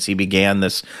November, since he began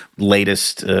this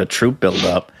latest troop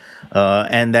buildup,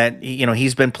 and that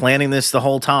he's been planning this the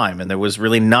whole time, and there was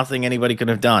really nothing anybody could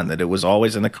have done. That it was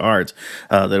always in the cards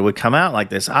that it would come out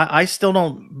like this. I still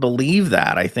don't believe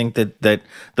that. I think that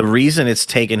the reason it's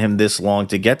taken him this long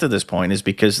to get to this point is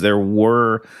because there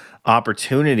were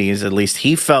opportunities. At least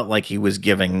he felt like he was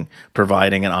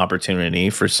providing an opportunity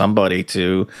for somebody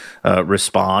to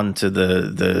respond to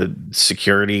the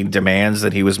security demands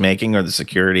that he was making, or the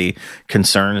security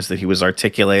concerns that he was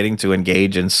articulating, to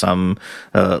engage in some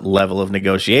level of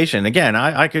negotiation. Again,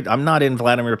 I'm not in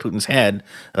Vladimir Putin's head,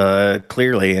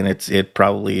 clearly, and it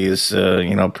probably is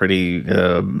pretty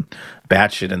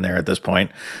batshit in there at this point.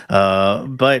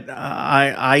 But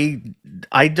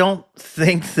I don't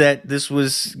think that this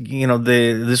was,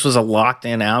 this was a locked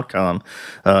in outcome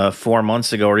 4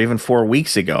 months ago or even 4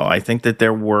 weeks ago. I think that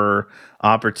there were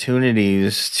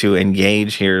opportunities to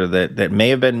engage here that may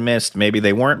have been missed. Maybe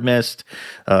they weren't missed.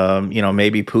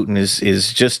 Maybe Putin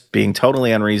is just being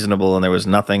totally unreasonable and there was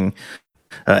nothing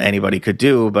anybody could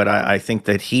do, but I think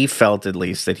that he felt, at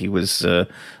least, that he was,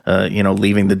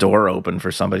 leaving the door open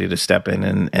for somebody to step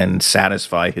in and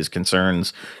satisfy his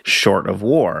concerns short of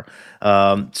war.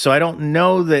 So I don't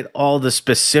know that all the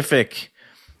specific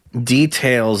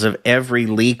details of every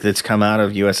leak that's come out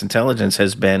of U.S. intelligence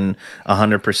has been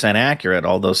 100% accurate.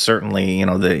 Although certainly,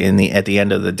 at the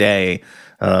end of the day,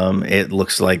 it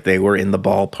looks like they were in the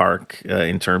ballpark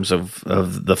in terms of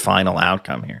the final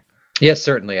outcome here. Yes,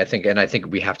 certainly. I think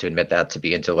we have to admit that, to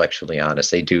be intellectually honest.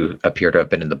 They do appear to have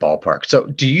been in the ballpark. So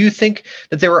do you think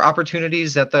that there were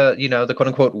opportunities that the quote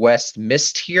unquote West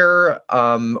missed here,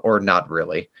 or not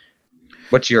really?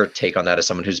 What's your take on that as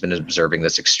someone who's been observing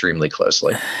this extremely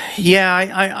closely? Yeah,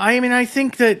 I mean, I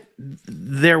think that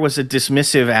there was a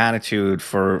dismissive attitude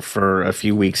for a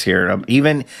few weeks here.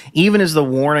 Even as the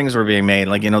warnings were being made,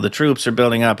 the troops are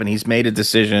building up, and he's made a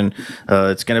decision.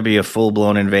 It's going to be a full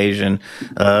blown invasion.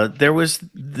 There was,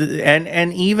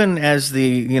 and even as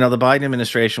the Biden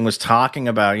administration was talking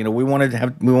about, we want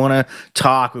to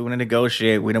talk, we want to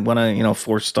negotiate, we don't want to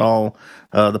forestall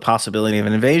the possibility of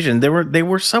an invasion. They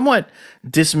were somewhat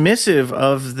dismissive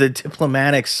of the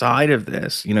diplomatic side of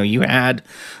this. You had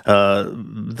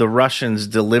the Russians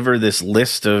deliver this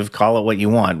list of, call it what you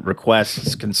want,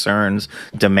 requests, concerns,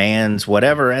 demands,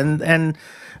 whatever, and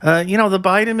the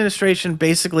Biden administration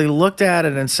basically looked at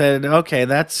it and said, okay,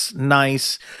 that's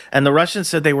nice. And the Russians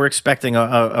said they were expecting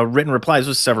a written reply. This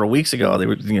was several weeks ago. They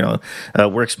were,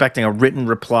 we're expecting a written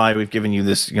reply. We've given you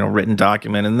this, written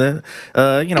document.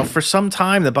 And for some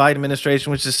time, the Biden administration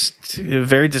was just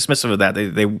very dismissive of that.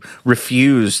 They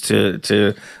refused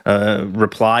to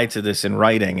reply to this in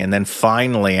writing. And then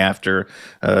finally, after,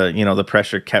 the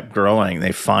pressure kept growing,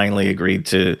 they finally agreed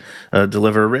to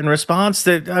deliver a written response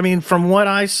that, I mean, from what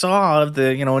I saw of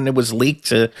and it was leaked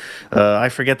to, I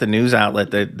forget the news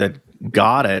outlet that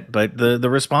got it, but the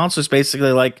response was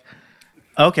basically like,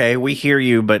 okay, we hear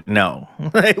you, but no,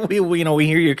 we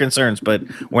hear your concerns, but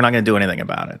we're not going to do anything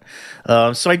about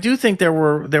it. So I do think there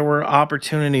were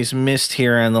opportunities missed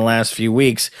here in the last few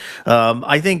weeks.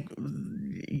 I think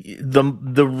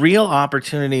the real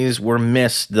opportunities were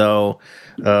missed, though,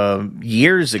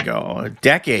 years ago,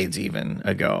 decades even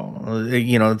ago.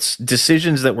 It's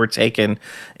decisions that were taken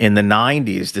in the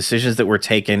 90s, decisions that were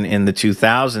taken in the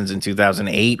 2000s, in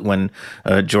 2008, when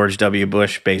George W.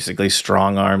 Bush basically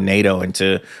strong-armed NATO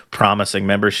into promising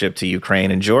membership to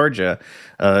Ukraine and Georgia.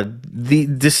 The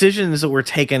decisions that were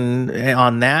taken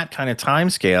on that kind of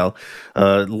timescale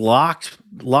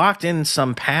locked in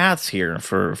some paths here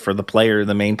for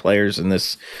the main players in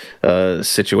this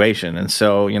situation. And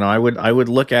so, I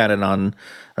would look at it on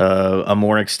a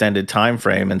more extended time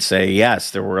frame and say,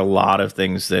 yes, there were a lot of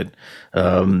things that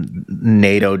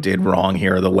NATO did wrong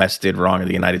here, or the West did wrong, or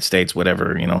the United States,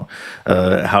 whatever,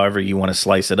 however you want to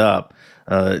slice it up,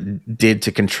 did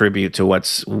to contribute to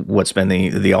what's been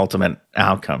the ultimate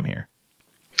outcome here.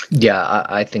 Yeah,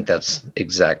 I think that's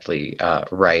exactly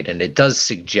right. And it does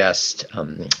suggest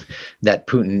that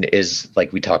Putin is,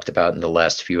 like we talked about in the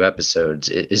last few episodes,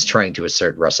 is trying to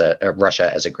assert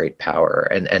Russia as a great power,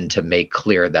 and to make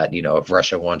clear that, if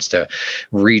Russia wants to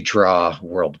redraw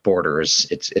world borders,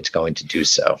 it's going to do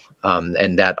so.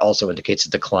 And that also indicates a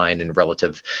decline in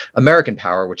relative American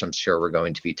power, which I'm sure we're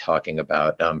going to be talking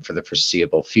about for the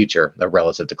foreseeable future, a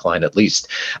relative decline at least.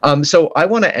 So I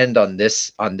want to end on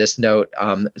this note.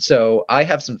 So I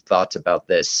have some thoughts about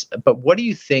this, but what do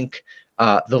you think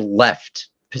the left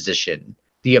position,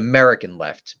 the American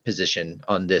left position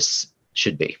on this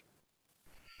should be?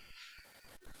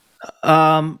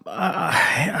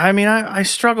 I mean, I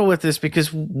struggle with this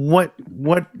because what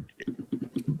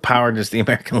power does the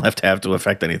American left have to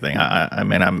affect anything? I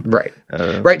mean, I'm right.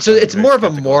 So it's more of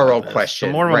a moral question,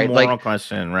 so more of right? a moral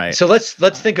question, right? So let's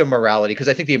think of morality, because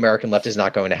I think the American left is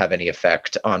not going to have any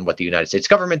effect on what the United States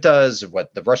government does,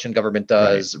 what the Russian government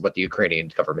does, what the Ukrainian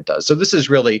government does. So this is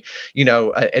really,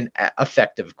 an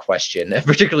effective question,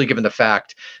 particularly given the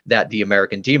fact that the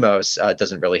American demos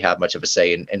doesn't really have much of a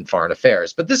say in foreign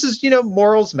affairs. But this is,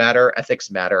 morals matter, ethics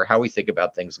matter, how we think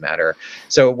about things matter.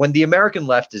 So when the American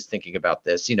left is thinking about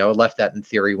this, a left that in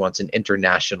theory wants an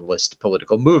internationalist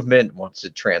political movement, wants to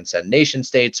transcend nation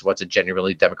states, wants a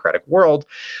genuinely democratic world,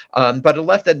 but a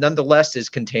left that nonetheless is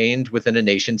contained within a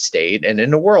nation state and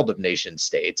in a world of nation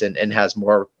states, and has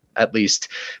more, at least,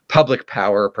 public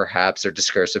power, perhaps, or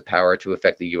discursive power to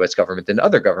affect the U.S. government than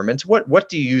other governments. What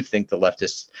do you think the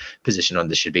leftist position on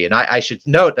this should be? And I should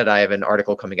note that I have an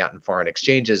article coming out in Foreign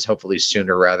Exchanges, hopefully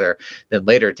sooner rather than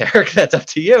later, Derek. That's up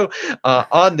to you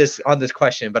on this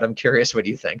question. But I'm curious, what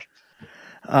do you think?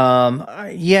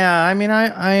 Yeah, I mean,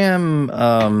 I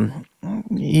am.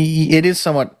 It is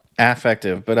somewhat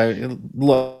affective, but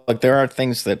look, there are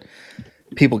things that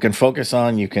people can focus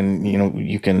on. You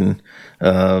can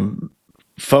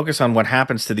focus on what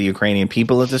happens to the Ukrainian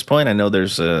people at this point. I know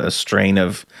there's a strain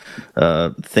of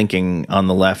thinking on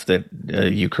the left that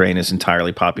Ukraine is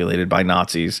entirely populated by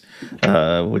Nazis,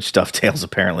 which dovetails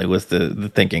apparently with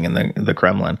the thinking in the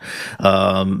Kremlin.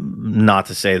 Not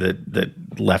to say that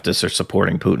leftists are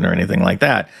supporting Putin or anything like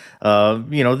that.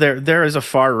 There is a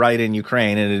far right in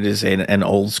Ukraine, and it is an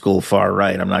old school far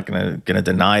right. I'm not going to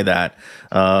deny that.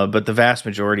 But the vast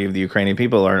majority of the Ukrainian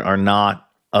people are not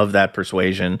of that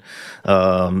persuasion.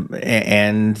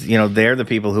 And they're the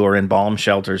people who are in bomb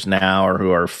shelters now, or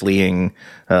who are fleeing,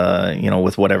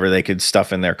 with whatever they could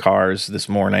stuff in their cars this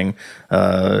morning,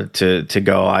 to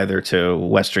go either to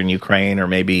Western Ukraine, or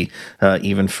maybe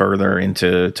even further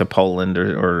into Poland,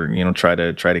 or try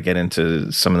to get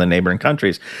into some of the neighboring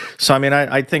countries. So, I mean,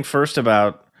 I think first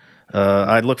about,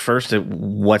 I'd look first at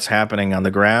what's happening on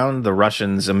the ground. The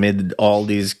Russians, amid all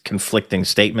these conflicting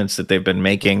statements that they've been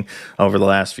making over the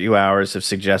last few hours, have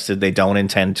suggested they don't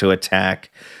intend to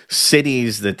attack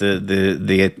cities, that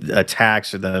the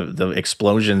attacks or the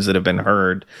explosions that have been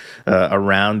heard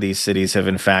around these cities have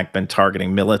in fact been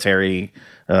targeting military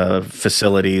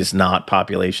facilities, not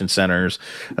population centers.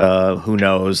 Who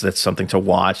knows? That's something to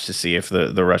watch to see if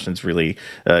the Russians really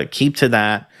keep to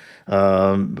that.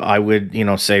 I would,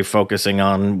 say, focusing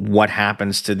on what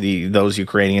happens to those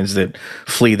Ukrainians that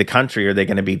flee the country. Are they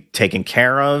going to be taken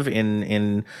care of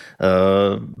in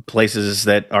places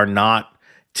that are not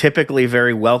typically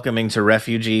very welcoming to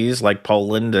refugees, like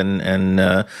Poland and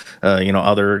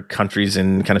other countries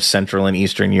in kind of Central and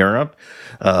Eastern Europe?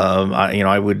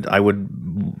 I would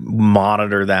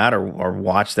monitor that, or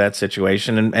watch that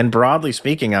situation. And broadly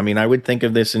speaking, I mean, I would think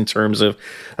of this in terms of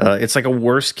it's like a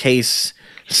worst case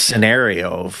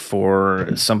scenario for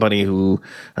somebody who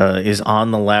is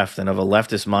on the left and of a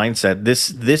leftist mindset.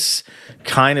 This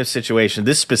kind of situation,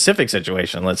 this specific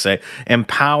situation, let's say,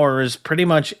 empowers pretty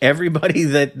much everybody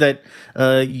that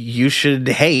you should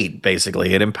hate.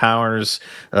 Basically, it empowers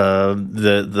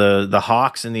the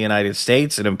hawks in the United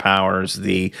States. It empowers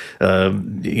the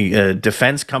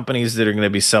defense companies that are going to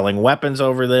be selling weapons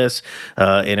over this.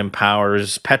 It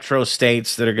empowers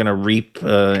petrostates that are going to reap,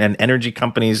 and energy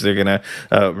companies that are going to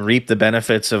reap the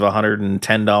benefits of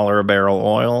 $110 a barrel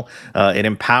oil. It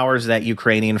empowers that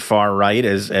Ukrainian far right,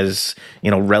 as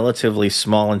relatively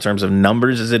small in terms of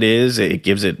numbers as it is. It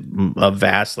gives it a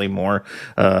vastly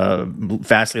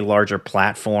larger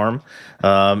platform.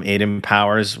 It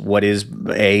empowers what is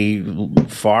a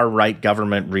far right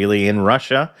government really in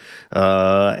Russia,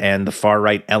 and the far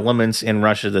right elements in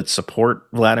Russia that support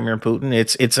Vladimir Putin.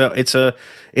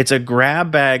 It's a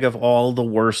grab bag of all the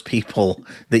worst people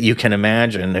that you can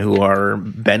imagine who are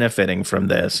benefiting from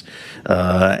this.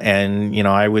 And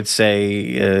I would say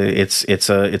it's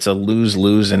a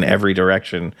lose-lose in every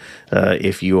direction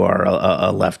if you are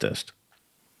a leftist.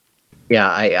 Yeah,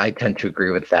 I tend to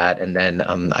agree with that. And then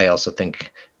I also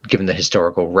think, given the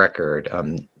historical record,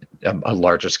 a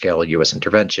larger scale U.S.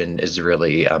 intervention is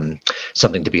really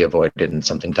something to be avoided and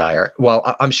something dire.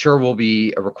 Well, I'm sure we'll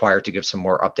be required to give some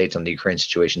more updates on the Ukraine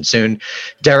situation soon.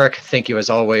 Derek, thank you as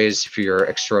always for your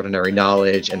extraordinary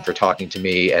knowledge and for talking to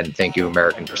me. And thank you,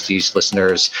 American Prestige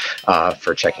listeners,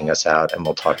 for checking us out. And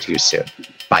we'll talk to you soon.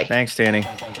 Bye. Thanks, Danny.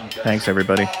 Thanks,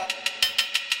 everybody.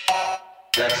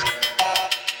 That's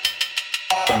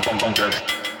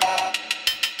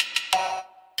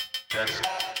that's